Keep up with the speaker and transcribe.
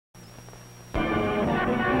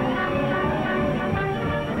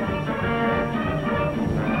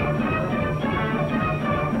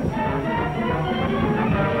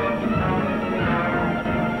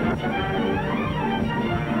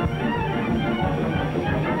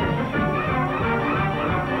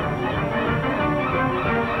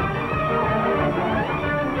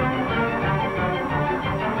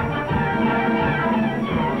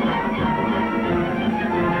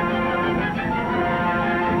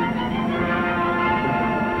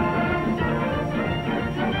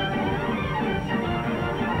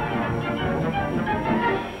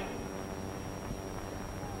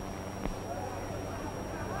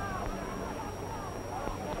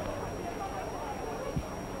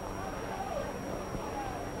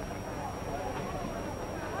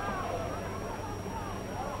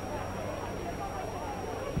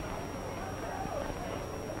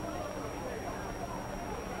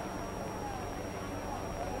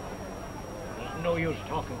No use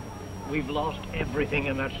talking. We've lost everything,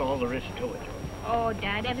 and that's all there is to it. Oh,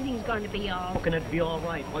 Dad, everything's going to be all... How can it be all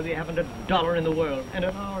right? Why, we haven't a dollar in the world, and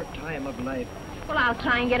at our time of life. Well, I'll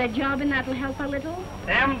try and get a job, and that'll help a little.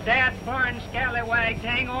 Them dad-born scallywags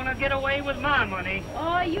ain't gonna get away with my money.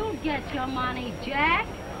 Oh, you'll get your money, Jack.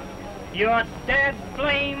 You're dead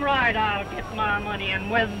blame right I'll get my money,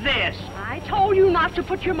 and with this. I told you not to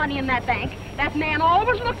put your money in that bank. That man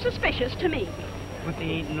always looked suspicious to me. But there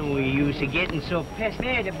ain't no use of getting so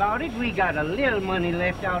pestered about it. We got a little money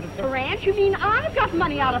left out of The ranch? You mean I've got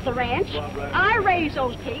money out of the ranch? I raised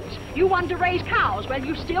those pigs. You wanted to raise cows. Well,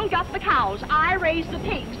 you still got the cows. I raised the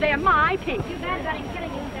pigs. They're my pigs. Too bad about him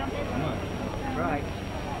killing you, don't it? Come on. Right.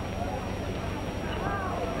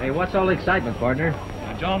 Hey, what's all the excitement, partner?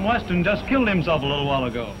 John Weston just killed himself a little while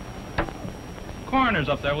ago. Coroner's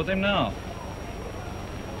up there with him now.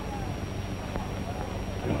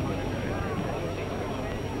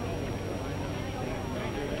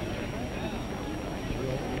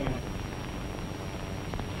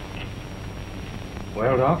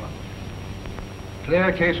 Well, Doc,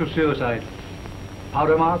 clear case of suicide.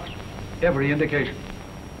 Powder marks, every indication.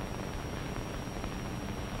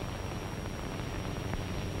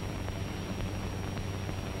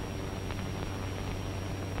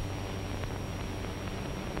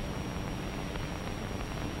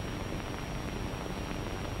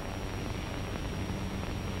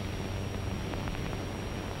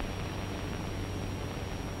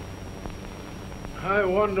 I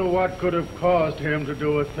wonder what could have caused him to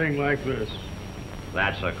do a thing like this.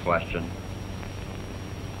 That's a question.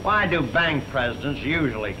 Why do bank presidents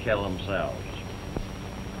usually kill themselves?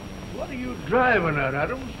 What are you driving at,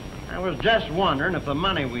 Adams? I was just wondering if the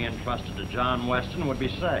money we entrusted to John Weston would be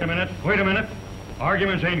safe. Wait a minute.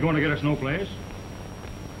 Arguments ain't going to get us no place.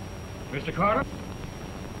 Mr. Carter?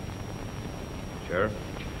 Sheriff,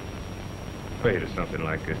 afraid of something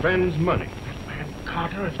like a friend's money.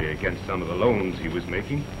 Carter? Against some of the loans he was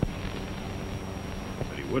making.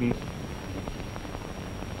 But he wouldn't.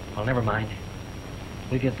 Well, never mind.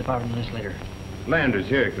 We'll get the bottom of this later. Landers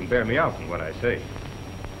here can bear me out in what I say.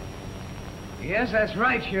 Yes, that's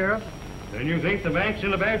right, Sheriff. Then you think the bank's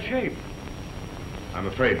in a bad shape? I'm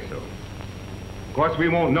afraid so. Of course, we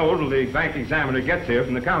won't know till the bank examiner gets here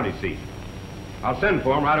from the county seat. I'll send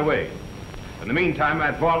for him right away. In the meantime,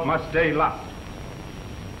 that vault must stay locked.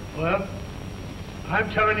 Well, I'm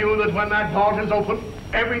telling you that when that vault is open,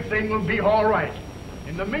 everything will be all right.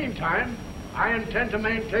 In the meantime, I intend to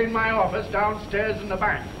maintain my office downstairs in the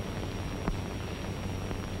bank.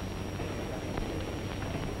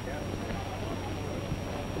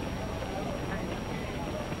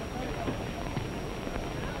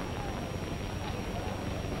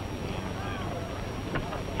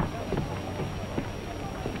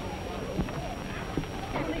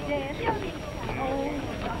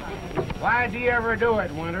 Why do you ever do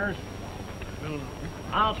it, Winters?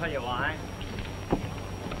 I'll tell you why.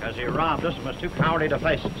 Because he robbed us and was too cowardly to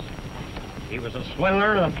face us. He was a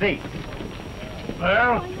swindler and a thief.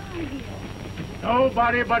 Well,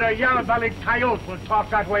 nobody but a yellow-bellied coyote will talk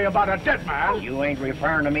that way about a dead man. You ain't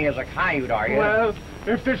referring to me as a coyote, are you? Well,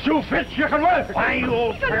 if the shoe fits, you can wear it. Why, you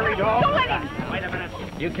old prairie dog? Wait a minute.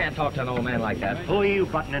 You can't talk to an old man like that. Who are you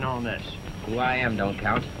butting in on this? Who I am don't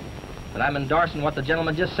count. But I'm endorsing what the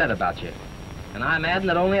gentleman just said about you. And I'm adding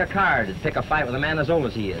that only a card would pick a fight with a man as old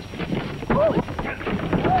as he is. Stay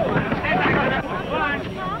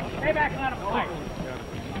back and let him fight.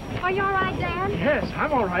 Are you all right, Dad? Yes,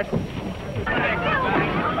 I'm all right.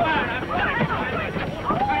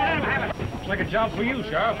 Looks like a job for you,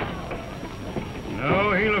 Sheriff.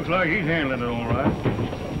 No, he looks like he's handling it all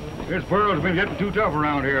right. This Burl's been getting too tough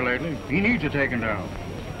around here lately. He needs it taken down.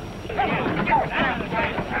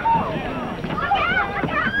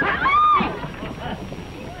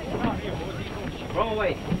 Throw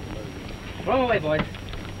away. Throw away, boys.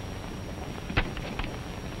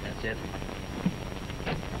 That's it.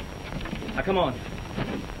 Now, come on.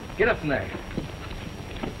 Get up from there.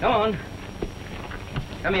 Come on.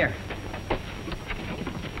 Come here.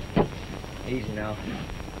 Easy now.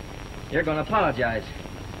 You're going to apologize.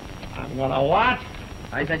 I'm gonna what?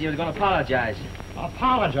 I said you was going to apologize.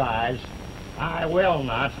 Apologize? I will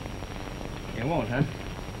not. You won't, huh?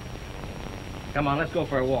 Come on, let's go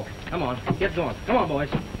for a walk. Come on, get going. Come on, boys.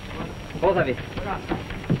 Both of you.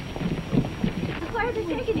 Where's he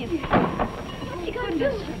taking him? What's he going to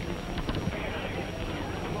do?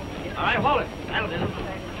 All right, hold it. That'll do.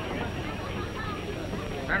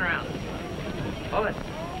 Turn around. Hold it.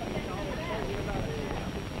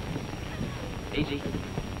 Easy.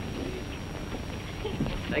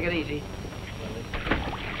 Take it easy.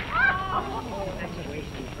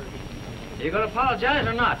 You gonna apologize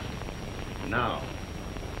or not? No.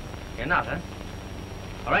 You're not, huh?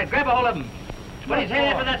 All right, grab a hold of him. Put his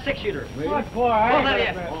hand in for that six-shooter. What for? Both of you.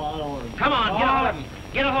 Oh, Come on, get a hold of him.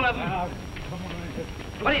 Get a hold of him.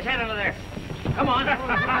 Put his hand under there. Come on. Put it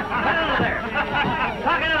under there.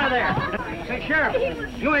 Tuck it under there. Say, Sheriff,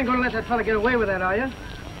 you ain't gonna let that fella get away with that, are you?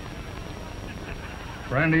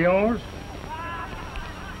 Friend of yours?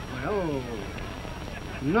 Well,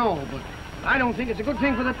 no, but I don't think it's a good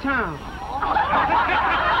thing for the town.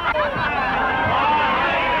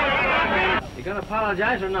 You gonna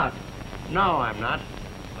apologize or not? No, I'm not.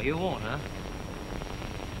 Well, you won't, huh?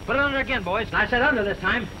 Put it under again, boys. I said under this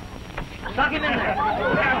time. Stuck him in there.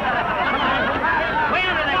 Way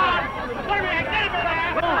under there. Put him in. Get him in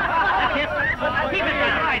there. That's it. Keep it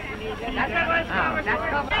down. Right. That's it. Now, that's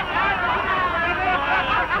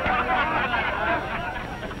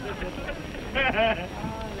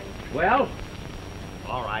Well?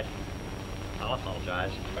 All right. I'll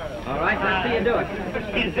apologize. All right, let's see you do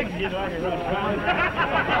it.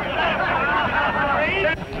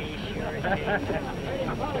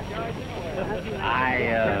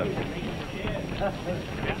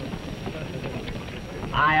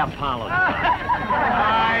 I apologize.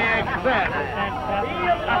 I accept.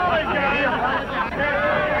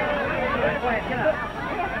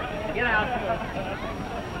 Get out.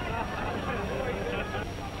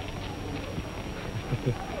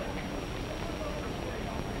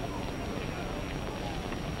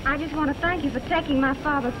 I just want to thank you for taking my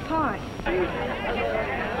father's part.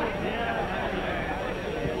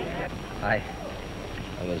 I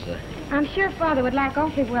was, I'm sure Father would like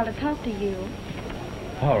awfully well to talk to you.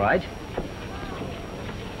 all right.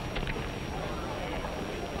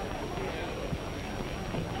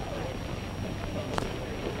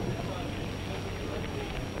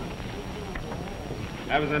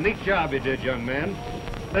 That was a neat job you did, young man.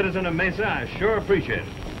 That is in a mesa, I sure appreciate it.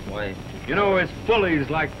 Why, You know, it's bullies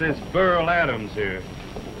like this Burl Adams here.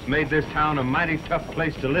 It's made this town a mighty tough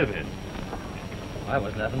place to live in. that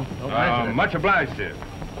was nothing. Don't mention it. Much obliged to you.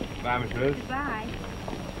 Bye, Miss Ruth. Goodbye.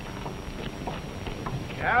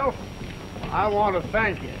 Cal, I want to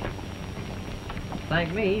thank you.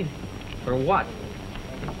 Thank me? For what?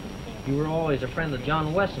 You were always a friend of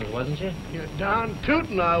John Weston's, wasn't you? You're darn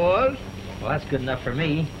tootin' I was. Well, that's good enough for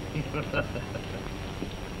me.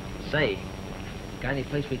 Say, got any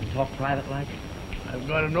place we can talk private like? I've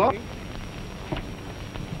got an offer.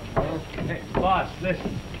 Okay, boss,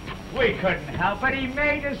 listen. We couldn't help it. He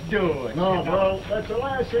made us do it. No, bro, that's the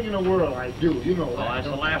last thing in the world I do. You know that. Well, that's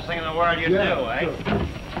the last thing in the world you do, eh? Sure.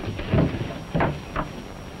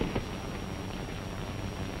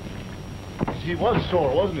 He was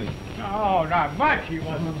sore, wasn't he? No, not much. He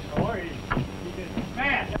wasn't sore. He just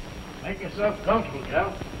mad. Make yourself comfortable,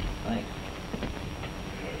 Cal. Thanks.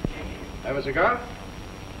 Have a cigar?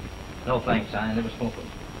 No, thanks. I never smoke them.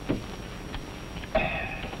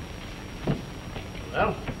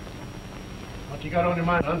 Well, what you got on your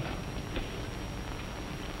mind, son?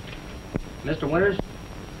 Mr. Winters,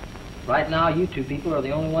 right now you two people are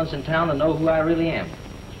the only ones in town that know who I really am.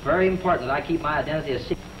 It's very important that I keep my identity a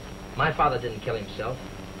secret. My father didn't kill himself.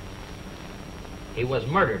 He was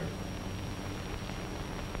murdered.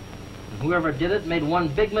 And whoever did it made one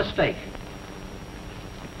big mistake.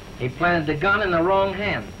 He planted the gun in the wrong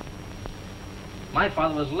hand. My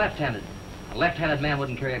father was left-handed. A left-handed man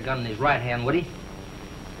wouldn't carry a gun in his right hand, would he?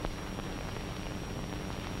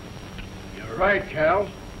 You're right, Cal.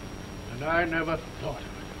 And I never thought of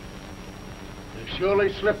it. You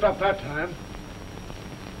surely slipped up that time.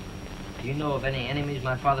 Do you know of any enemies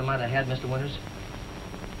my father might have had, Mr. Winters?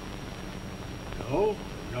 No,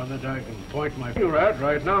 none that I can point my finger at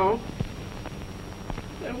right now.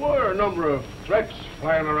 There were a number of threats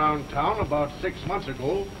flying around town about 6 months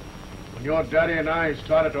ago when your daddy and I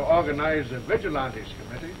started to organize the Vigilantes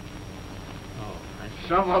Committee. Oh,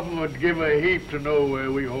 Some of them would give a heap to know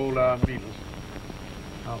where we hold our meetings.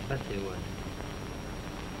 I'll bet they would.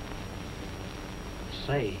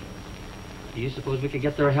 Say, do you suppose we could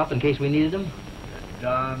get their help in case we needed them?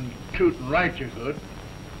 Darn tootin' right you could.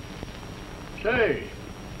 Say,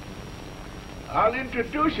 I'll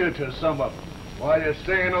introduce you to some of them while you're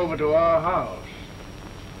staying over to our house.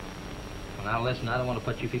 Well, now listen, I don't want to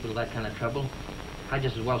put you people to that kind of trouble. I'd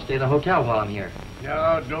just as well stay at a hotel while I'm here.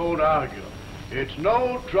 Now, don't argue. It's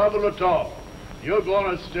no trouble at all. You're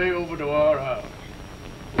gonna stay over to our house.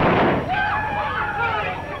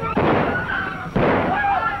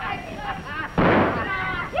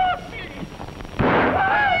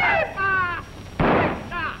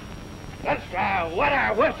 Let's wet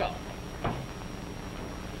our whistle.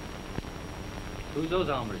 Who's those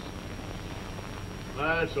hombres?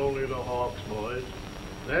 That's only the Hawks, boys.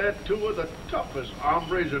 They're two of the toughest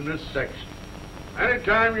hombres in this section.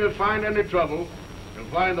 Anytime you find any trouble, you'll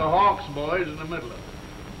find the Hawks boys in the middle of it.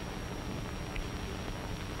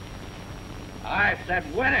 I said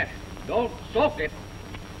win it. Don't soak it.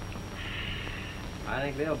 I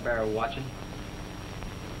think they'll bear watching.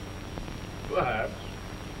 Perhaps.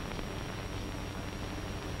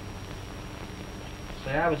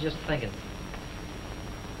 Say, I was just thinking.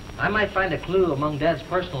 I might find a clue among Dad's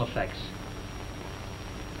personal effects.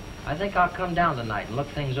 I think I'll come down tonight and look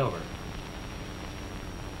things over.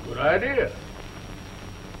 Good idea.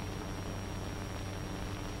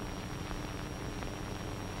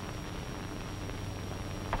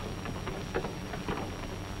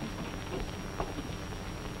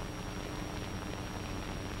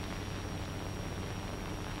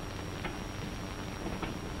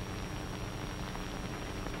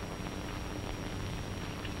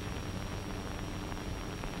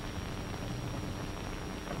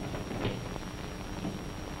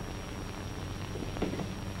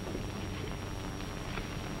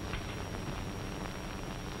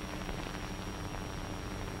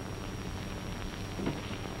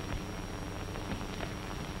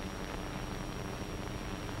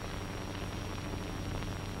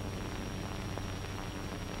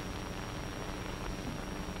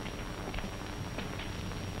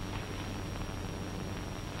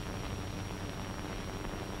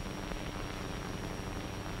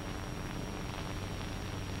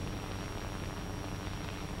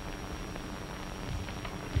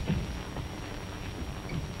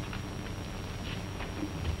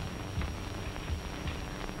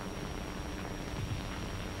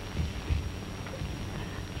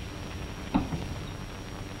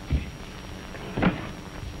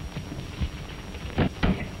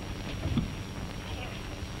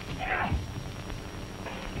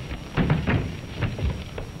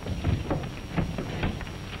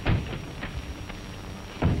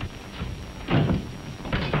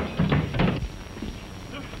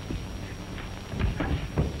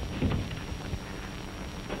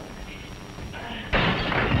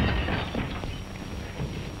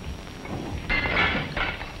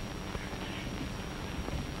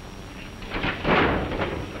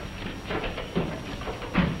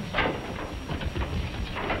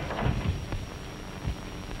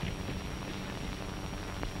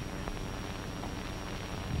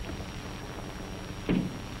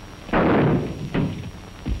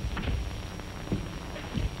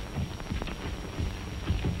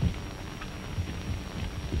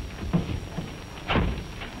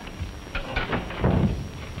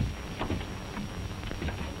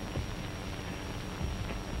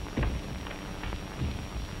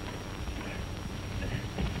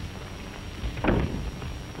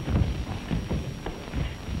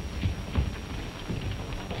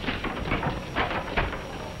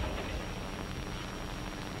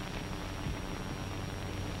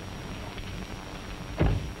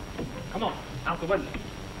 Come on, out the window.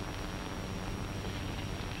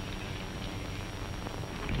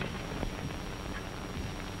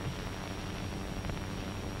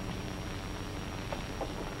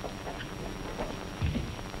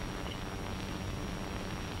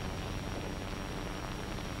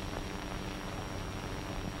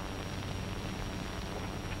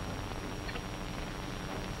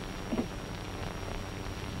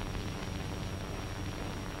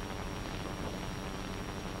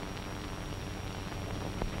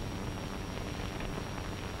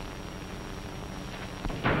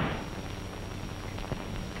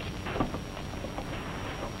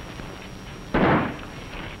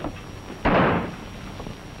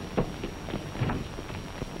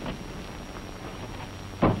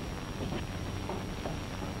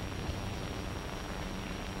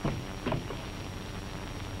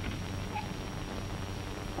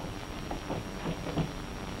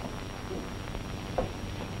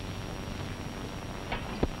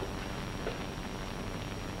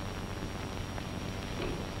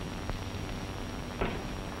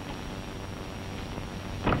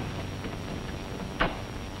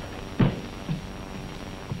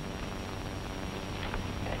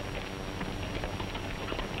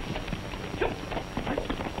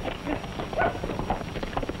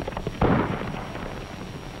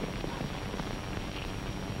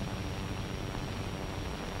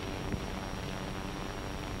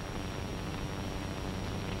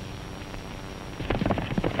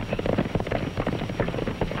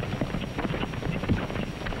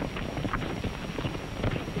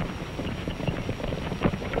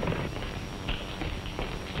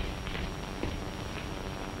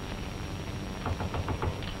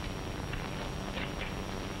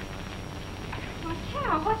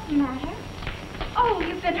 the matter? Oh,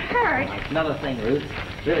 you've been hurt. Another thing, Ruth.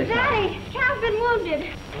 Really sorry. Daddy, Cal's been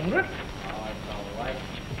wounded. Wounded? Oh, it's all right.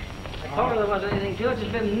 I told her there wasn't anything to it,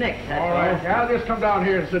 just been nicked, that's All right, Cal, just come down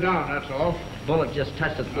here and sit down, that's all. Bullet just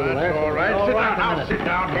touched it through That's there. all right. All Sit right down. in a Now sit minute.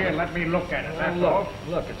 down here and let me look at it, that's look, all.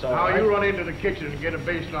 Look, it's all Now, right. you run into the kitchen and get a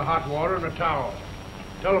basin of hot water and a towel.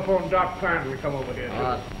 Telephone Doc Crandall to come over here. All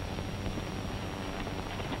right.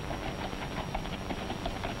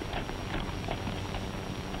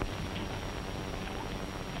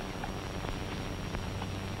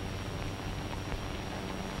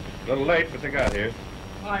 A little late, but they got here.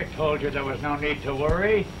 I told you there was no need to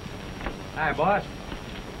worry. Hi, boss.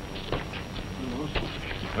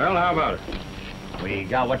 Well, how about it? We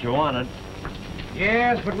got what you wanted.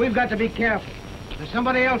 Yes, but we've got to be careful. There's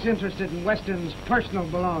somebody else interested in Weston's personal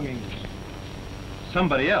belongings.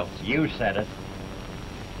 Somebody else. You said it.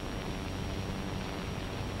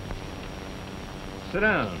 Sit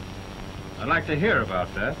down. I'd like to hear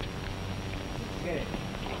about that. Okay.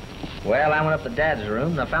 Well, I went up to Dad's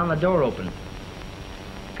room and I found the door open.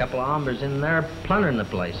 A couple of hombres in there plundering the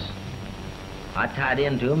place. I tied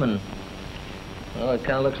into them and, well, it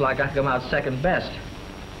kind of looks like I come out second best.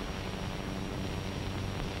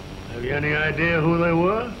 Have you any idea who they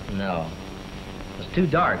were? No. It's too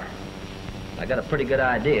dark. I got a pretty good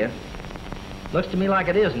idea. Looks to me like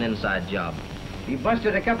it is an inside job. He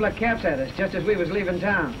busted a couple of caps at us just as we was leaving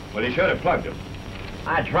town. Well, he should have plugged him.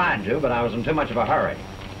 I tried to, but I was in too much of a hurry.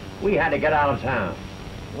 We had to get out of town.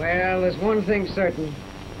 Well, there's one thing certain.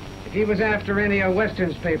 If he was after any of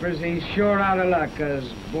Weston's papers, he's sure out of luck, 'cause,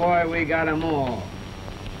 boy, we got 'em all.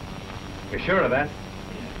 You're sure of that?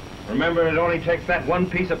 Remember, it only takes that one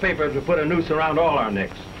piece of paper to put a noose around all our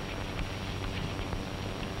necks.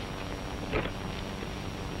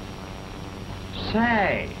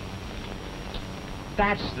 Say,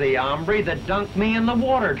 that's the hombre that dunked me in the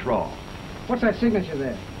water trough. What's that signature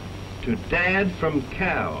there? To Dad from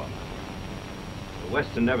Cal.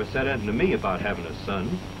 Weston never said anything to me about having a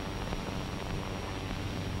son.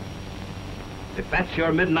 If that's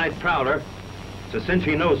your midnight prowler, it's a cinch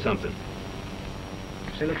he knows something.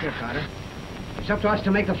 Say, look here, Carter. It's up to us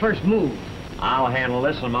to make the first move. I'll handle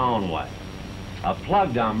this in my own way. A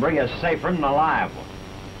plugged hombre is safer than a live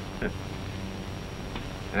one.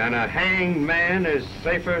 And a hanged man is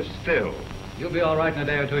safer still. You'll be all right in a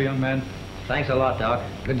day or two, young man. Thanks a lot, Doc.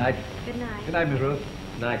 Good night. Good night. Good night, Miss Ruth.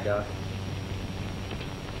 Good night, Doc.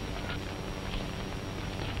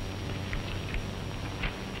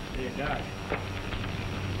 Hey, Doc.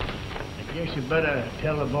 I guess you better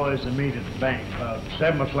tell the boys to meet at the bank about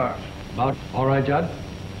 7 o'clock. About all right, Judd?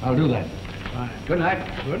 I'll do that. Fine. Good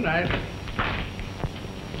night. Good night.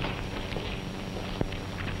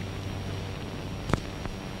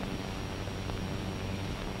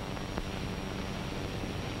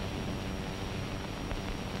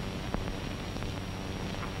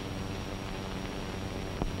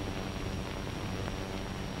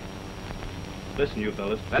 Listen, you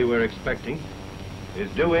fellas, that you were expecting is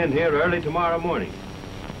due in here early tomorrow morning.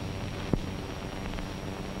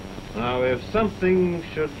 Now, if something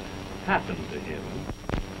should happen to him...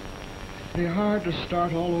 Be hard to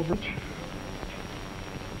start all over.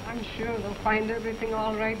 I'm sure they'll find everything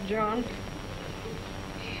all right, John.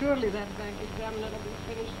 Surely that bank examiner will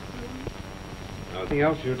be finished soon. Anything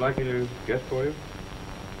else you'd like me to get for you?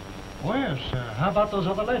 Oh, yes. How about those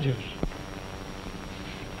other ledgers?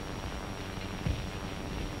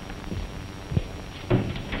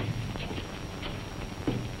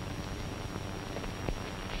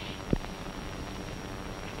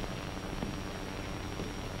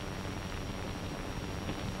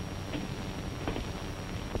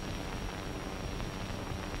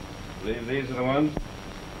 Believe these are the ones?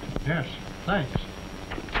 Yes, thanks.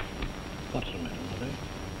 What's the matter with it?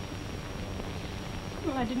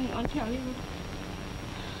 Well, I didn't want to tell you.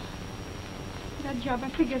 That job I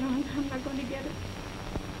figured on, I'm not going to get it.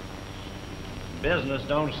 Business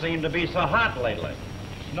don't seem to be so hot lately.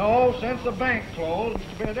 No, since the bank closed,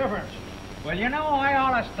 it's been a difference. Well, you know, I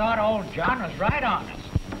always thought old John was right honest.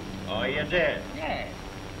 Oh, you did? Yeah.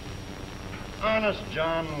 Honest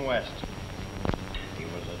John Weston. He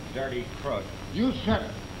was a dirty crook. You said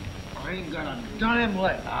it. I ain't got a dime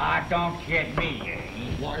left. Ah, don't kid me.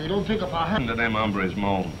 Why, you don't think if I had... Listen to them hombres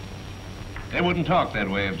moan. They wouldn't talk that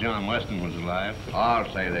way if John Weston was alive.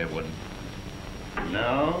 I'll say they wouldn't.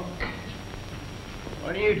 No?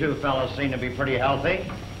 Well, you two fellas seem to be pretty healthy.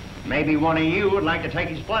 Maybe one of you would like to take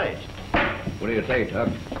his place. What do you say,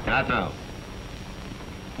 Tug? Not now.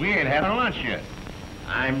 We ain't having lunch yet.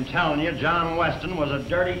 I'm telling you, John Weston was a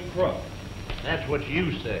dirty crook. That's what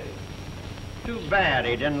you say. Too bad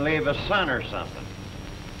he didn't leave a son or something.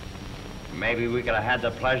 Maybe we could have had the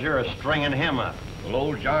pleasure of stringing him up. Well,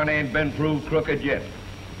 old John ain't been proved crooked yet.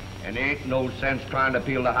 And there ain't no sense trying to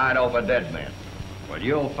peel the hide off a dead man. Well,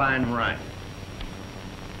 you'll find him right.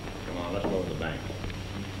 Come on, let's go to the bank.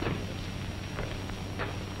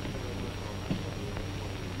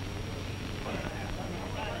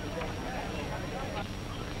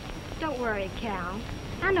 Don't worry, Cal.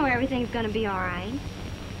 I know everything's gonna be all right.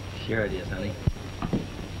 Sure it is, honey.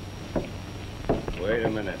 Wait a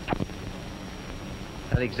minute.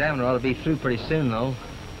 That examiner ought to be through pretty soon, though.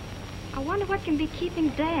 I wonder what can be keeping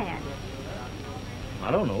Dad.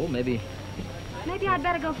 I don't know, maybe... Maybe I'd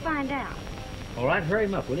better go find out. All right, hurry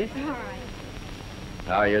him up, will you? All right.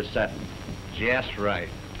 How you setting? Just right.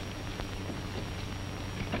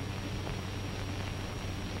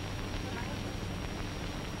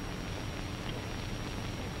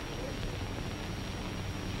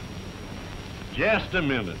 Just a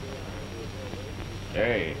minute.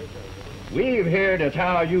 Hey, we've heard as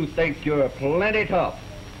how you think you're plenty tough.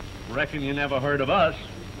 Reckon you never heard of us.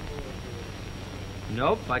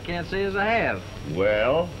 Nope, I can't say as I have.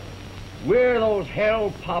 Well, we're those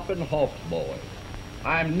hell-popping Hawks boys.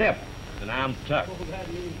 I'm Nip. And I'm Tuck.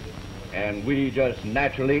 And we just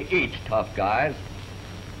naturally eat tough guys.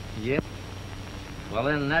 Yep. Well,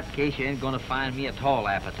 then, in that case, you ain't gonna find me at all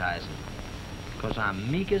appetizing. 'Cause I'm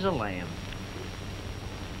meek as a lamb.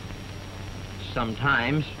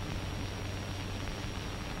 Sometimes.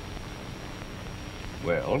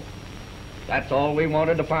 Well, that's all we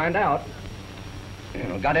wanted to find out.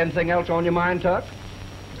 Got anything else on your mind, Tuck?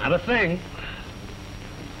 Not a thing.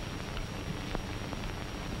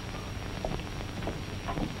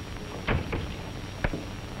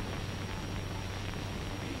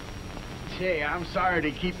 Say, I'm sorry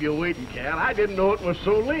to keep you waiting, Cal. I didn't know it was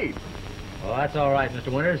so late. Oh, that's all right,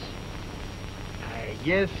 Mr. Winters. I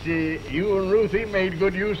guess you and Ruthie made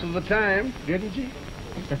good use of the time, didn't you?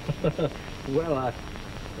 Well, I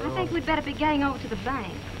think we'd better be getting over to the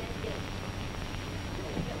bank.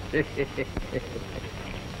 Oh,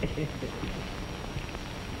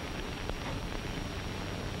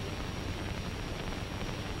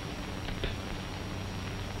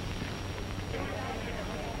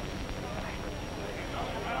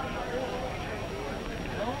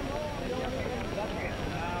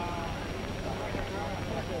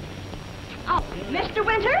 Mr.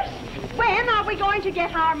 Winters, when are we going to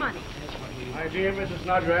get our money? My dear Mrs.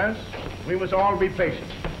 Snodgrass, we must all be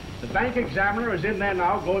patient. The bank examiner is in there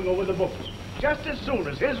now going over the books. Just as soon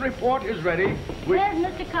as his report is ready, we... Where's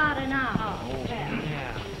Mr. Carter now? Oh,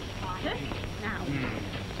 yeah. Carter? Now.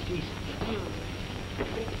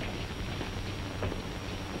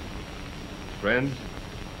 Friends,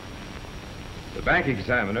 the bank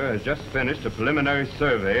examiner has just finished a preliminary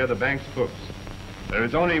survey of the bank's books. There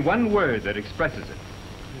is only one word that expresses it.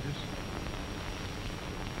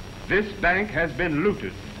 This bank has been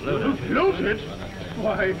looted. Looted? Looted?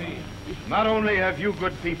 Why... Not only have you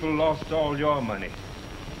good people lost all your money,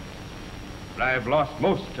 but I have lost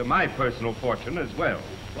most of my personal fortune as well.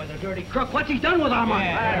 Why, the dirty crook, what's he done with our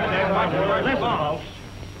money? Listen, folks.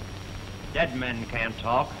 Dead men can't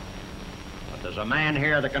talk. But there's a man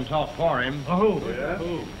here that can talk for him. Who? Yeah?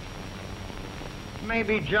 Who?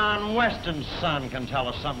 Maybe John Weston's son can tell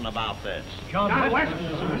us something about this. John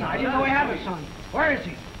Weston's son? I didn't know he had a son. Where is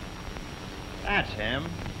he? That's him.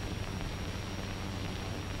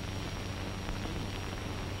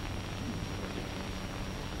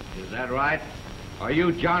 Is that right? Are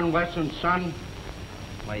you John Weston's son?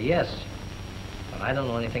 Why, yes. But I don't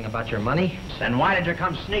know anything about your money. Then why did you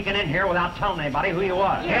come sneaking in here without telling anybody who you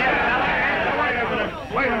was? Wait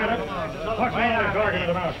a minute. What's all this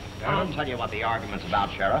argument about? I'll tell you what the argument's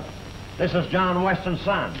about, Sheriff. This is John Weston's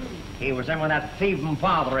son. He was in with that thieving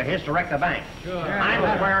father of his to wreck the bank. Sure.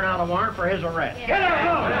 I'm swearing out a warrant for his arrest. Get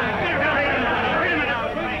out! Wait a minute.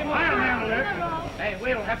 I'll handle this. Hey,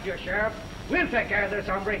 we'll help you, Sheriff. We'll take care of this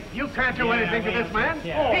hombre. You can't do anything to this man.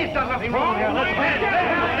 Yeah. He's done nothing wrong.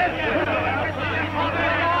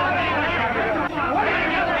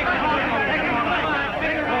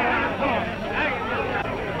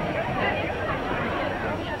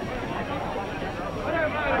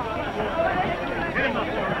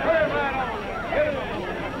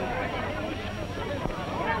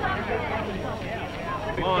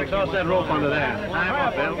 Come on, toss that rope under there. Climb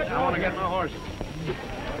up, Bill. I want to get my horses.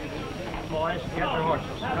 Boys, get your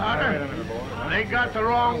horses. Carter, they got the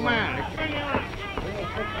wrong man.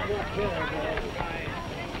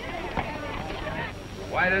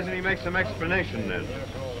 Why doesn't he make some explanation then?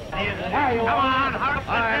 Come on, hurry. All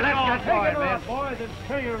right, let's get going, man. Boys, and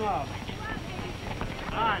trigger him off.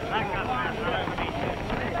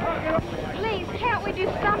 Please, Please, can't we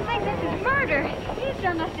do something? This is murder. He's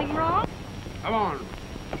done nothing wrong. Come on.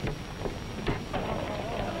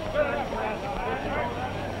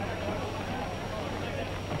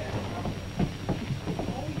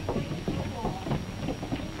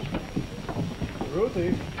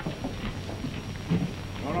 Ruthie,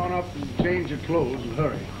 run on up and change your clothes and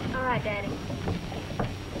hurry. All right, Daddy.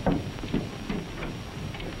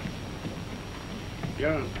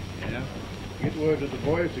 John. Yeah? Get word to the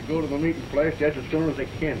boys to go to the meeting place just as soon as they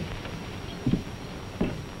can.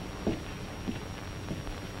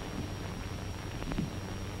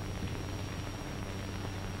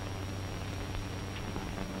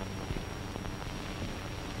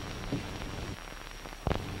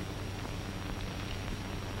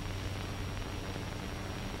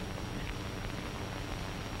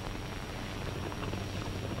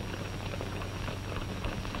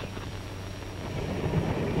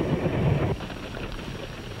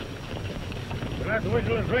 That's the way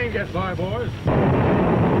till the train gets by, boys.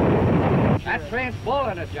 That train's full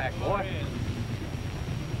in it, Jack, boy.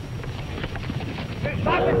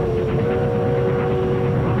 Stop it!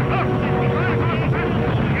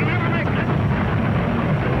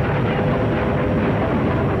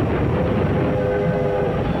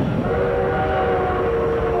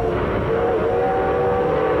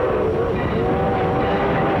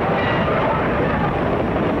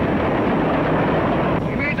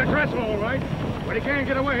 He made the trestle, all right. But he can't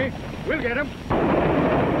get away. We'll get him.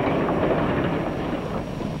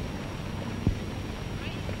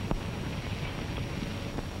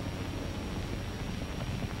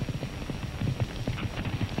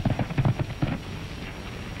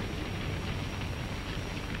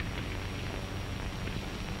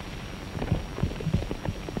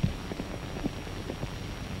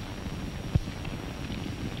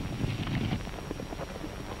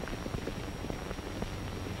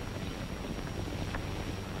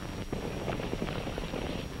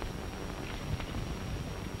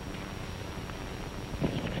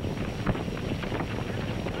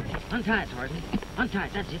 Untie it, Sergeant. Untie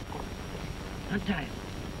it, that's it. Untie it.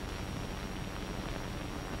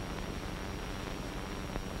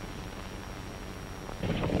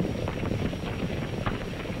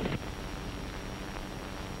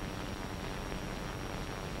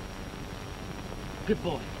 Good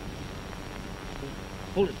boy.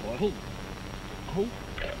 Hold it, boy. Hold. Hold.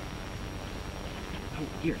 Hold.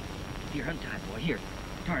 Here. Here, untie it, boy. Here.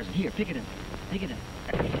 Tarzan, here. Pick it up. Pick it up.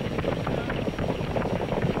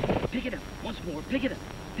 Pick it up. Once more. Pick it up.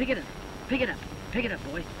 Pick it up. Pick it up. Pick it up,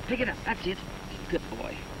 boy. Pick it up. That's it. Good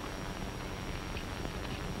boy.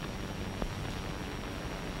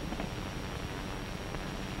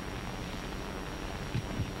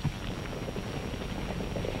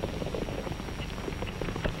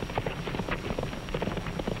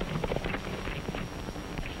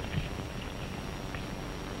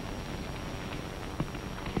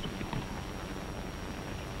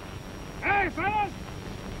 Hey, fellas!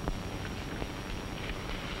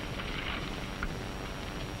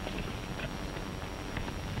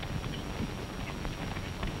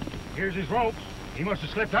 Here's his ropes. He must have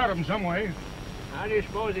slipped out of them some way. How do you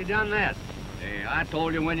suppose he done that? Hey, I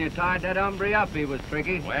told you when you tied that hombre up he was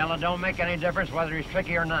tricky. Well, it don't make any difference whether he's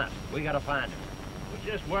tricky or not. We gotta find him. Well,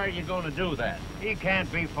 just where are you going to do that? He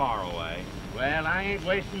can't be far away. Well, I ain't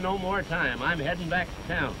wasting no more time. I'm heading back to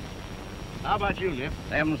town. How about you, Nip?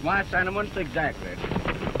 Them's my sentiments exactly.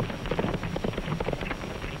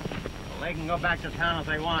 Well, they can go back to town if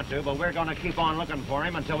they want to, but we're gonna keep on looking for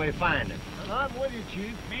him until we find him. And I'm with you,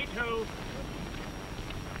 Chief. Me too.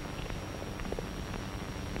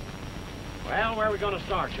 Well, where are we gonna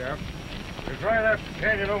start, Sheriff? Just try that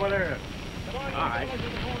canyon over there. All right.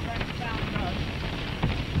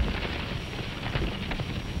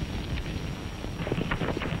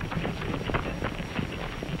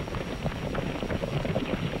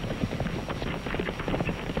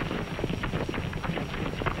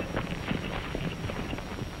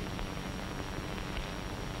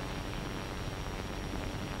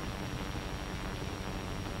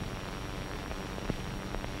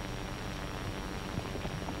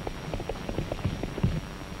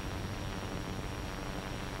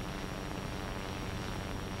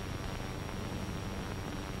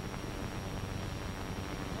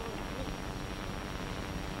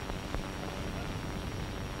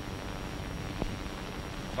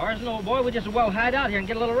 Tarzan, old boy, we just as well hide out here and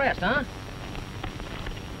get a little rest, huh?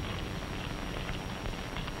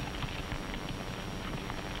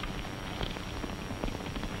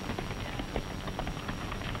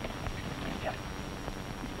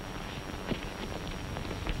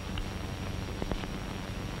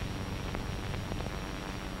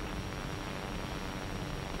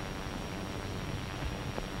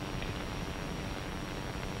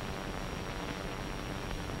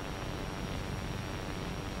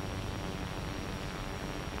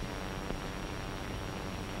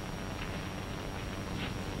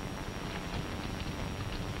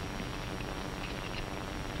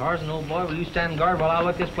 Tarzan, old boy, will you stand guard while I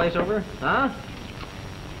look this place over? Huh?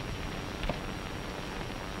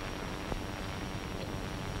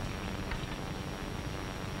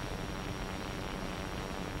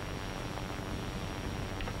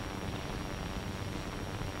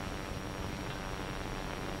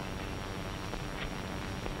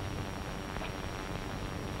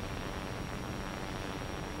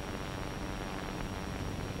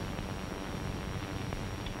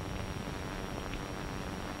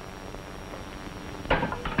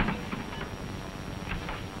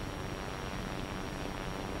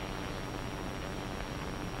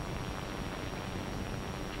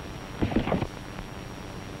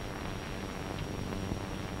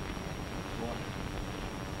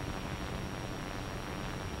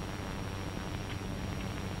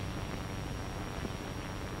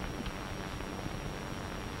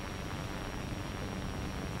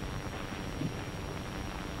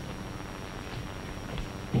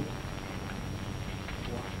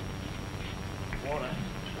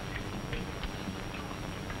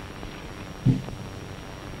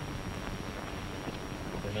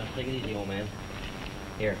 Take it easy, old man.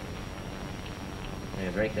 Here.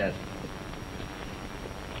 Here, drink that.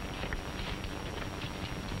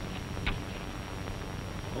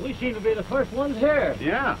 Well, we seem to be the first ones here.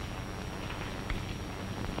 Yeah.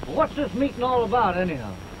 Well, what's this meeting all about,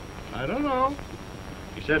 anyhow? I don't know.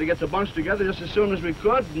 He said to get the bunch together just as soon as we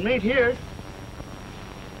could and meet here.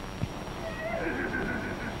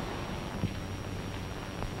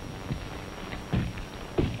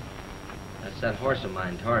 That horse of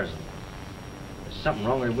mine, Tarzan. There's something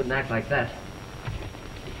wrong or he wouldn't act like that.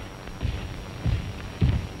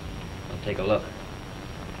 I'll take a look.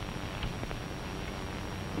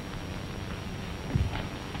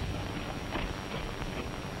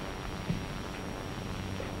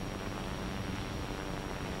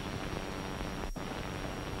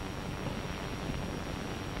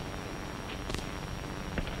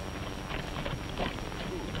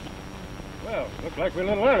 Well, looks like we're a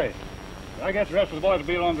little early. I guess the rest of the boys will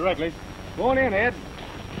be along directly. Go on in, Ed.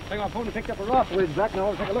 I think my pony picked up a rock ridge back now.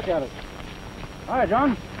 I'll take a look at it. All right,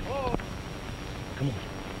 John. Whoa. Come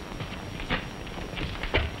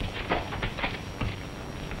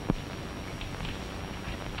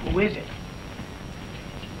on. Who is it?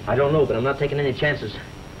 I don't know, but I'm not taking any chances.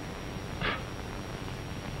 Now,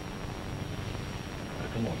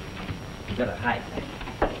 come on. You better hide.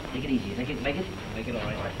 Take it easy. You think you can make it? Make it all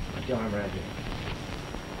right. All right. Put your arm around you.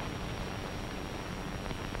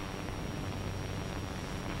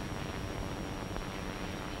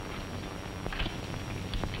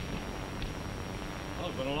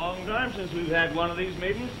 It's been a long time since we've had one of these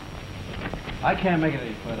meetings. I can't make it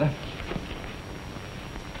any further.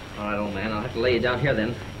 All right, old man. I'll have to lay you down here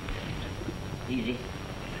then. Easy.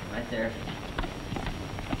 Right there.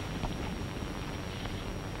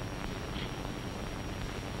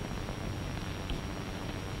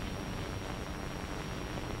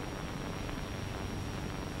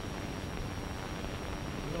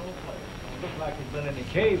 Looks like there's been any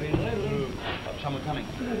cave-in lately. Someone coming.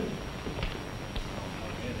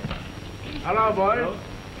 Hello, boys.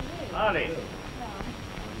 Howdy.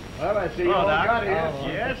 Well, I see you all Doc. got here.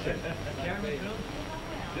 Yes, sir.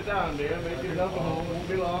 Sit down, dear. Make yourself at home. Won't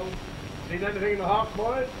be long. Seen anything in the hawk,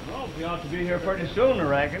 boys? Well, we ought to be here pretty soon, I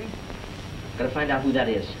reckon. Gotta find out who that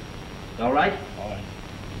is. All right? All right.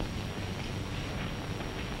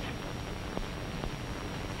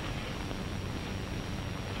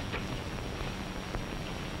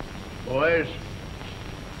 Boys,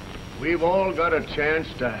 we've all got a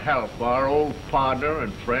chance to help our old partner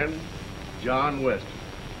and friend, John Weston.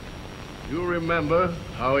 You remember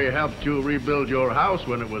how he helped you rebuild your house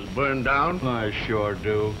when it was burned down? I sure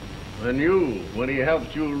do. And you, when he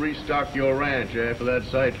helped you restock your ranch after that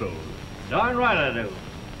cyclone. Darn right I do.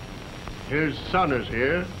 His son is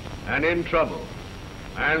here and in trouble.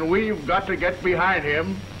 And we've got to get behind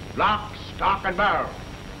him, lock, stock, and barrel.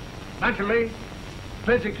 Mentally,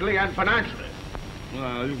 physically, and financially.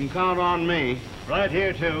 Well, you can count on me. Right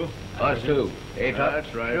here, too. Us too.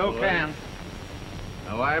 That's right. You boy. can.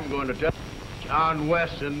 Now, I'm going to tell you, John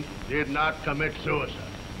Weston did not commit suicide.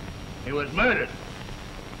 He was murdered.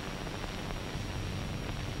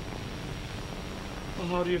 Well,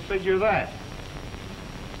 how do you figure that?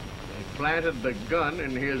 They planted the gun in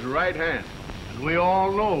his right hand. And we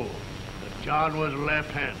all know that John was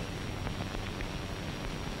left-handed.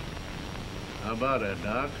 How about that,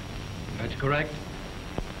 Doc? That's correct.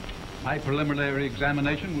 My preliminary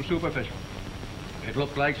examination was superficial. It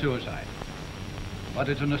looked like suicide. But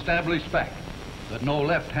it's an established fact that no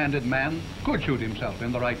left-handed man could shoot himself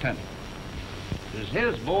in the right temple. Does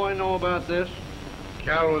his boy know about this?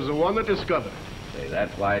 Cal was the one that discovered it. Say,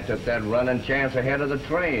 that's why I took that running chance ahead of the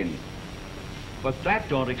train. But that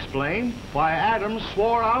don't explain why Adams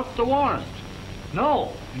swore out the warrant.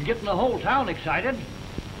 No, and getting the whole town excited.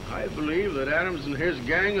 I believe that Adams and his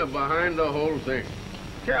gang are behind the whole thing.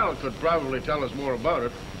 Cal could probably tell us more about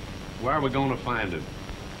it. Where are we going to find him?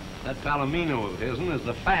 That Palomino of his'n is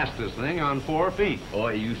the fastest thing on 4 feet.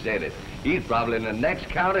 Boy, you said it. He's probably in the next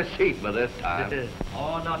county seat by this time.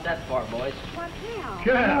 Oh, not that far, boys. What now?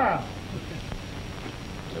 Cal!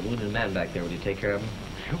 There's a wounded man back there. Will you take care of him?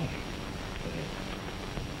 Sure.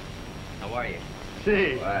 How are you?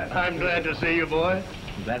 See, I'm glad to see you, boy.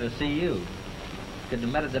 I'm glad to see you. Couldn't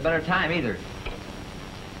have met at a better time, either.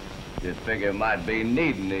 Just figure might be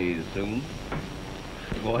needing these soon.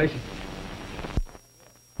 Boys.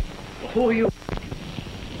 Who are you?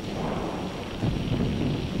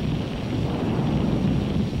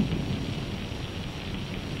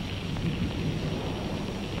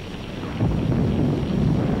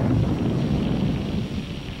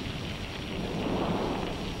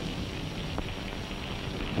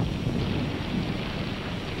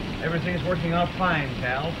 Everything's working out fine,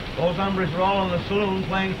 Cal. Those hombres are all in the saloon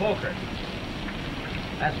playing poker.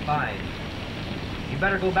 That's fine. You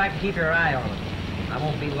better go back and keep your eye on them. I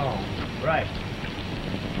won't be long. Right.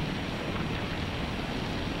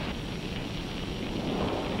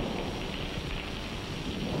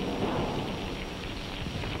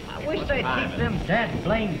 I wish they'd keep them dead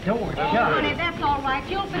blame doors Oh, shut. honey, that's all right.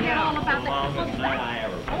 You'll forget all about the...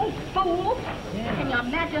 Oh, fool! Can you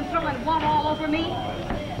imagine throwing one all over me?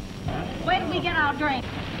 Where do we get our drink?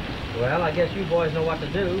 Well, I guess you boys know what to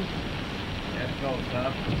do. Let's go,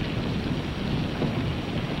 Tough.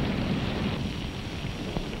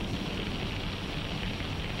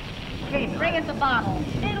 Hey, bring us a bottle.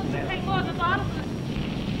 It'll take more than a bottle.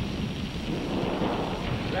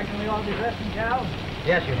 Reckon we ought to be resting, Cal?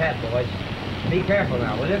 Yes, you had, boys. Be careful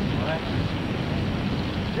now, will you? All right.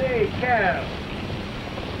 Say, Cal,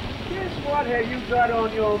 just what have you got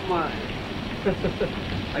on your mind?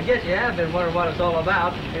 I guess you have been wondering what it's all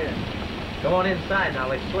about. Yeah. Go on inside now,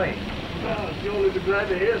 I'll explain. Well, surely be glad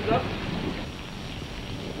to hear something.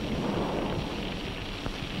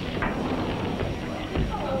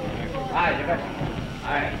 Hi, Jimmy.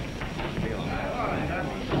 Hi.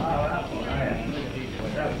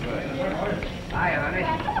 Hi, honey.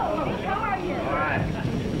 Hello, how are you? All right.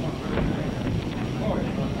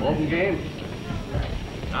 Open game?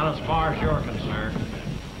 Not as far as you're concerned.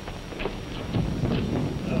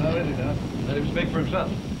 How is he, Doc? Let him speak for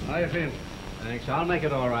himself. How you feel? Thanks. I'll make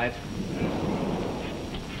it all right.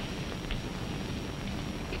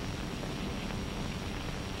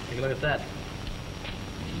 Take a look at that.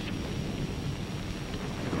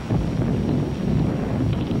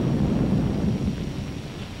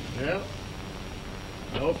 Well,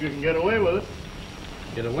 I hope you can get away with it.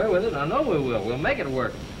 Get away with it? I know we will. We'll make it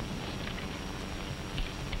work.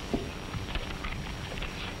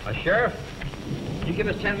 Sheriff, you give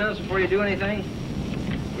us 10 minutes before you do anything?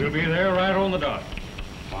 We'll be there right on the dot.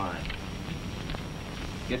 Fine.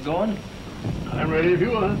 Get going? I'm ready if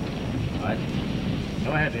you are. All right.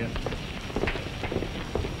 Go ahead, dear.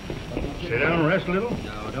 Sit down and rest a little.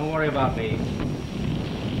 No, don't worry about me.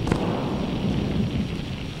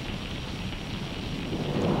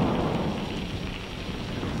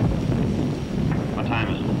 What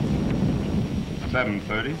time is it?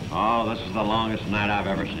 7:30. Oh, this is the longest night I've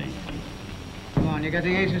ever seen. Come on, you got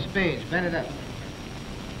the ace of spades. Bet it up.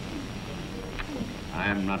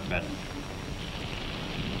 I'm not betting.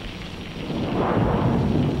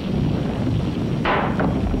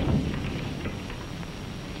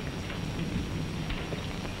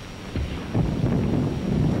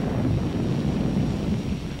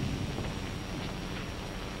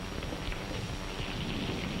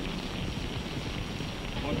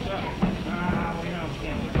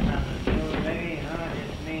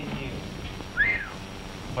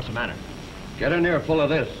 What's the matter? Get in here full of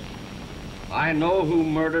this. I know who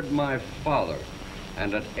murdered my father,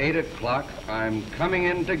 and at 8 o'clock, I'm coming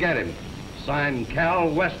in to get him. Signed, Cal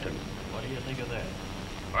Weston. What do you think of that?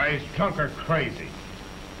 Why, he's drunk or crazy.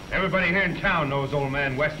 Everybody here in town knows old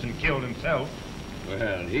man Weston killed himself.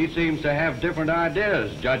 Well, he seems to have different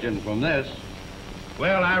ideas, judging from this.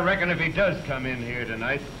 Well, I reckon if he does come in here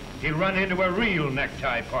tonight, he'll run into a real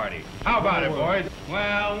necktie party. How about it, boys?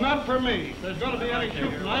 Well, not for me. If there's going to be any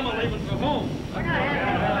shooting, I'm a leaving for home. All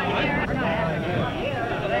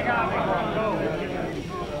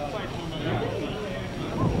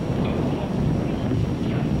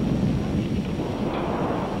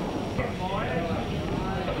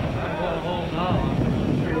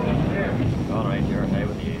right, you're okay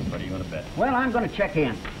with the ace. What are you going to bet. Well, I'm going to check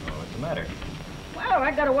in. Oh, what's the matter? Well,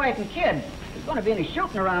 I got a wife and kid. There's going to be any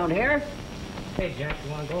shooting around here. Hey, Jack,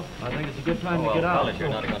 you want to go? I think it's a good time well, to get out. fellas, you're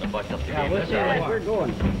not going to bust up the Yeah, game. we'll see that. We're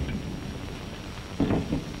going.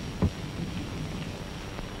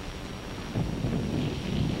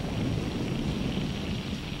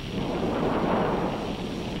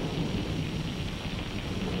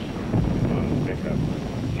 Pick up.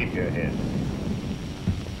 Keep your head.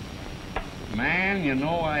 Man, you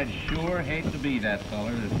know, I'd sure hate to be that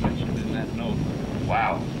feller that's mentioned in that note.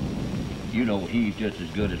 Wow. You know he's just as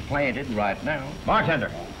good as planted right now. Bartender,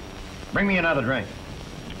 bring me another drink.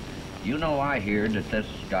 You know, I hear that this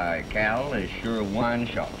guy, Cal, is sure a wine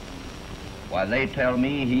shot. Why, they tell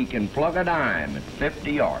me he can plug a dime at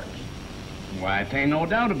 50 yards. Why, there ain't no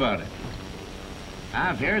doubt about it.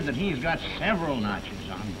 I've heard that he's got several notches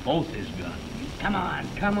on both his guns. Come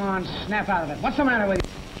on, snap out of it. What's the matter with you?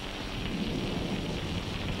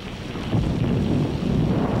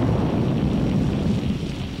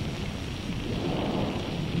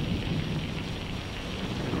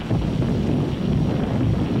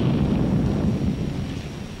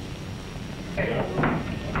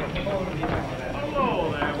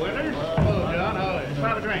 Hello there, Withers. Hello, John. How are you? Let's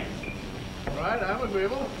have a drink. Right, I'm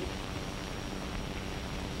agreeable.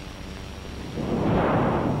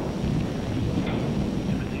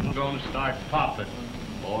 Everything's going to start popping.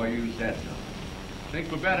 Boy, you said so.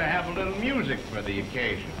 Think we better have a little music for the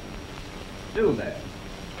occasion. Do that.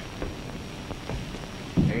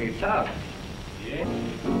 Hey, Tuck. Yeah?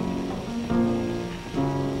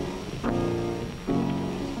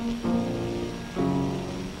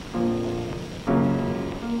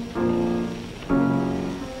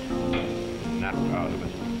 Not proud of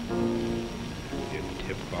it. You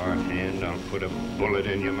tip our hand, I'll put a bullet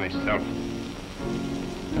in you myself.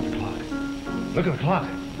 Look at the clock. Look at the clock.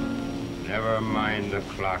 Never mind the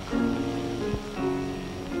clock.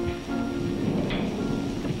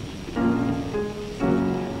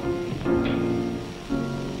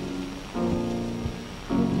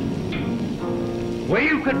 Well,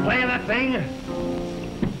 you could play that thing.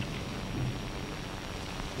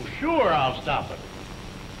 Well, sure, I'll stop it.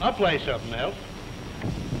 I'll play something else.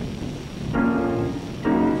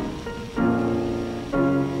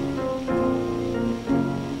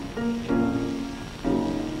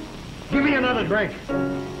 Give me another drink.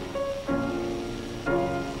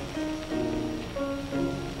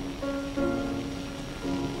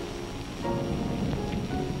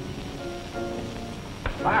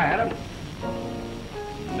 Hi, Adam.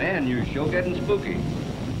 Man, you're sure getting spooky.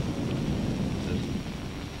 Listen,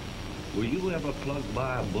 were you ever plugged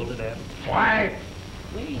by a bullet, Adam? Why?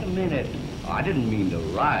 Wait a minute. I didn't mean to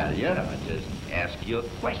rile you. I just asked you a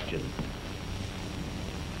question.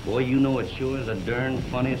 Boy, you know it sure is a darn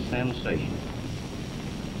funny sensation.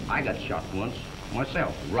 I got shot once,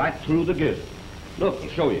 myself, right through the gizzard. Look, I'll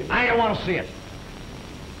show you. I don't want to see it.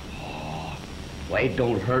 Oh, well, it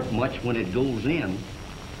don't hurt much when it goes in.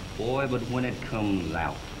 Boy, but when it comes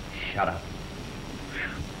out, shut up.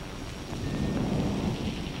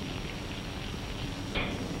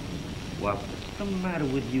 What's the matter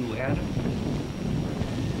with you, Adam?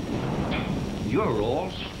 You're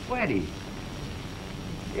all sweaty.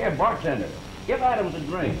 Here, bartender, give Adams a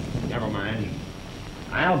drink. Never mind.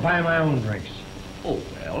 I'll buy my own drinks. Oh,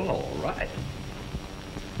 well, all right.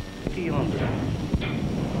 Looky yonder.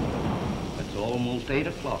 It's almost 8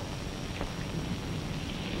 o'clock.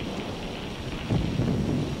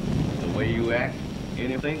 The way you act,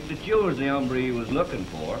 and he thinks that you're the hombre he was looking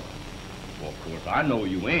for. Well, of course, I know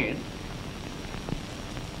you ain't.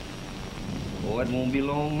 Boy, it won't be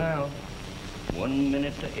long now. 1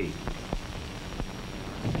 minute to 8.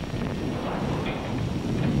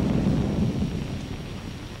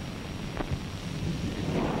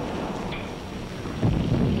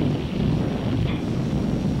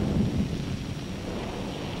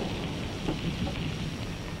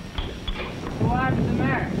 What's the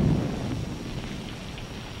matter?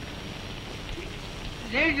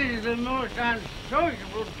 This is the most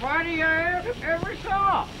unsociable party I ever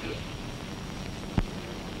saw.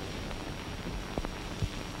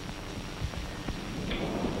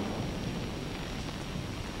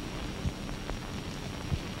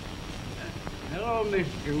 Hello,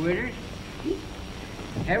 Mr. Withers.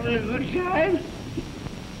 Having a good time?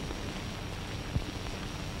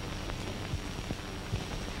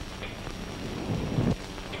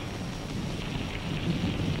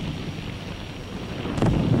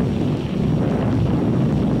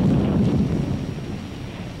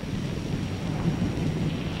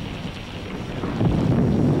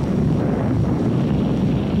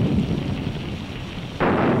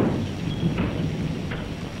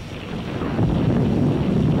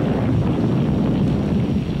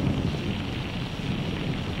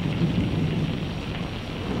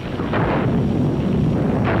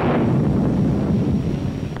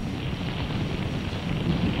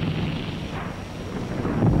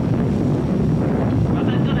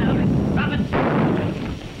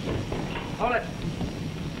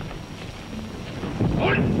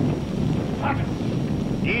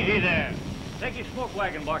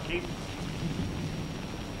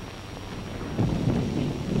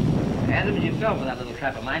 Adams, you fell for that little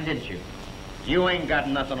trap of mine, didn't you? You ain't got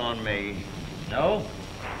nothing on me. No,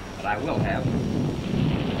 but I will have.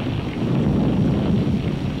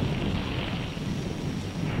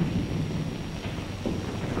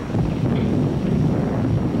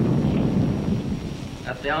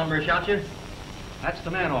 That's the hombre who shot you? That's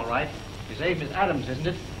the man, all right. His name is Adams, isn't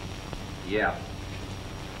it? Yeah.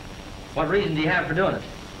 What reason do you have for doing it?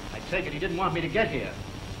 I take it he didn't want me to get here.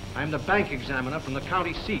 I'm the bank examiner from the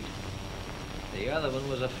county seat. The other one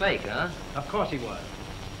was a fake, huh? Of course he was.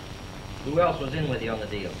 Who else was in with you on the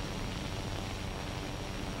deal?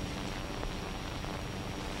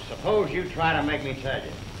 Suppose you try to make me tell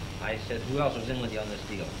you. I said, who else was in with you on this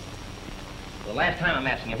deal? The last time I'm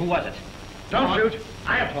asking you, who was it? Don't shoot.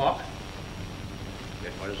 I'll talk.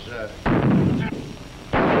 It was,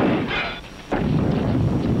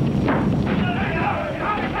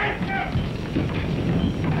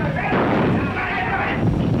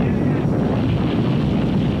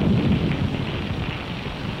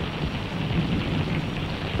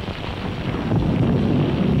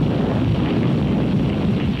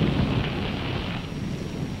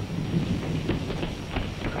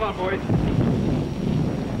 Come on, boys.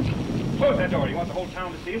 Close that door. You want the whole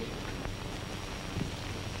town to see us?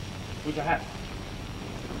 Who's the hat?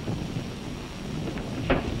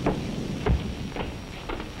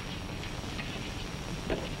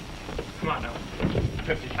 Come on now.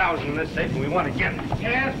 50,000 in this safe, and we want to get it.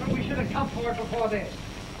 Yes, but we should have come for it before this.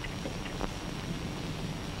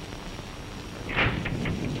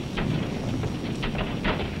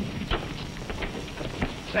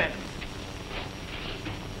 Sam.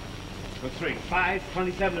 For 3, 5,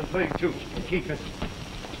 27, and 32. Keep it.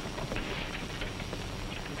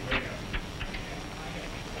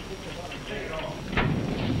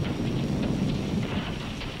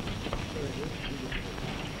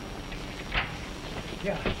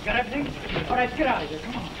 Yeah, got everything? All right, get out of here,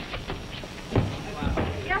 come on.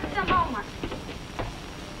 Just a moment.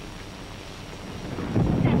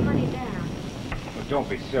 Put that money down. Well, don't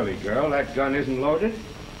be silly, girl. That gun isn't loaded.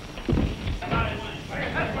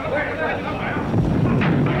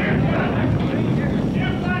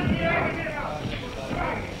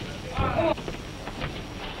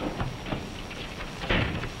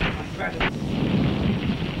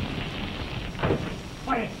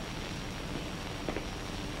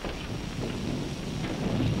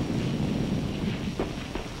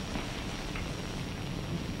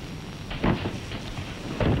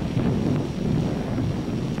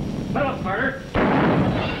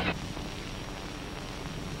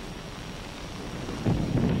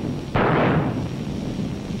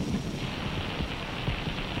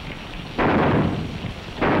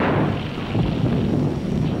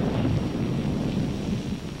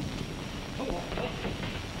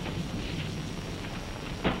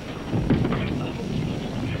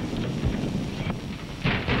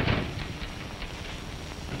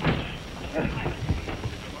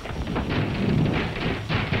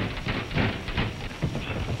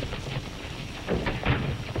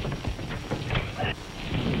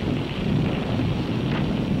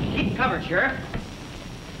 Covered, Sheriff.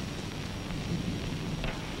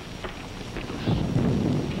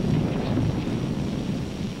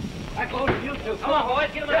 That goes to you two. Come on, boys,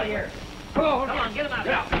 get him out of here. Come on, Come on, get him out.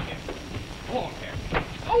 Get out. Go on, here.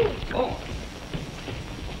 Oh, go on.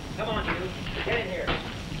 Come on, you. Get in here.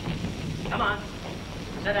 Come on.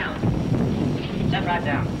 Sit down. Sit right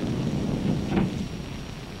down.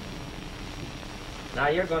 Now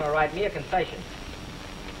you're going to write me a confession.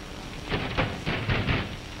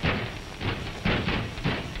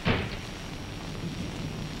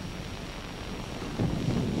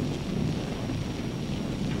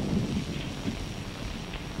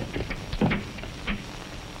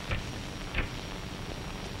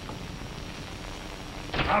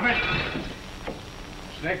 Stop it.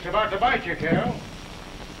 Snake's about to bite you, Cal.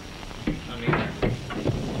 Come here.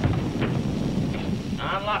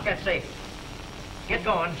 Now unlock that safe. Get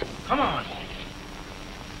going. Come on.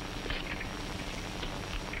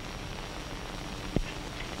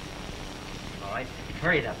 All right.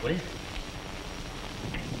 Hurry it up, will you?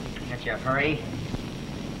 Can't you hurry?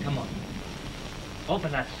 Come on.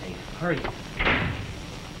 Open that safe. Hurry.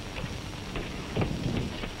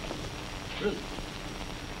 Ruth.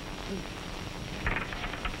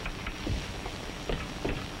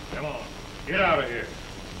 Come on. Get out of here.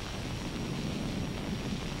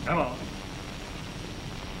 Come on.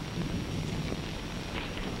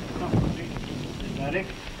 Come on, Daddy.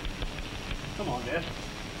 Come on, Dad.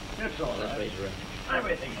 It's all right.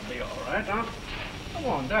 Everything will be all right, huh? Come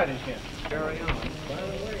on, Daddy's here. Carry on. By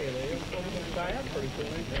the way, they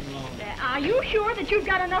Are you sure that you've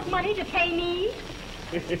got enough money to pay me?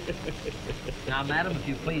 Now, madam, if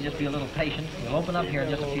you please just be a little patient. You'll open up here in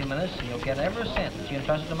just a few minutes, and you'll get every cent that you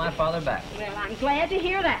entrusted to my father back. Well, I'm glad to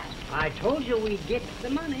hear that. I told you we'd get the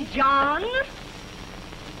money. John?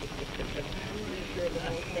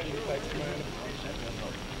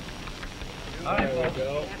 All right,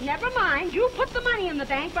 folks. Never mind. You put the money in the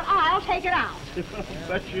bank, but I'll take it out.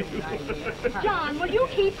 But you... John, will you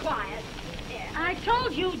keep quiet? I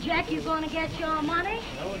told you, Jack, you're going to get your money.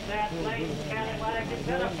 Those that ladies county what I can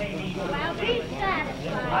tell pay me. Well, be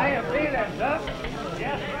satisfied. I agree that, Doc.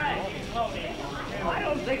 Yes, right. I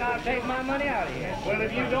don't think I'll take my money out of here. Well,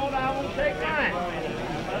 if you don't, I won't take mine.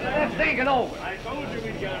 Let's think it over. I told you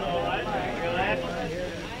we'd get it all right.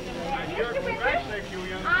 Mr. Winters,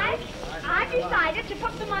 I decided to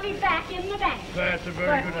put the money back in the bank. That's a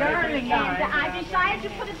very good Darling, idea. and I decided to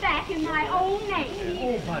put it back in my own name.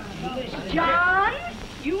 Oh, but listen. John,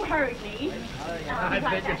 you heard me. I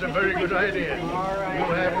think it's a very good idea. All right.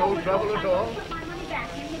 You'll have no trouble at all. Put my money back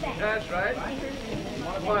in the bank. That's right.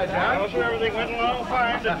 Why, John? So everything went along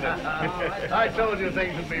fine, didn't it? I told you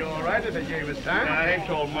things would be all right if they gave us time. I ain't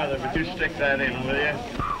told Mother, but you stick that in, will you?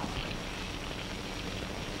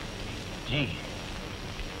 Gee,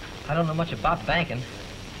 I don't know much about banking.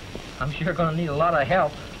 I'm sure going to need a lot of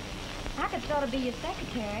help. I could sort of be your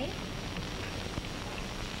secretary.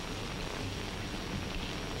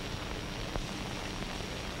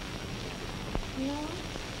 No?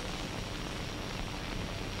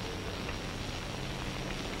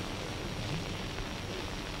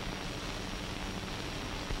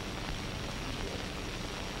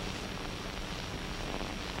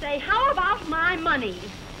 Say, how about my money?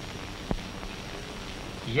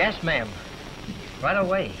 Yes, ma'am. Right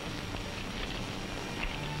away.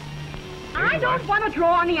 I don't want to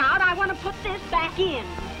draw any out. I want to put this back in.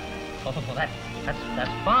 Oh,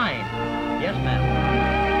 that's fine. Yes, ma'am.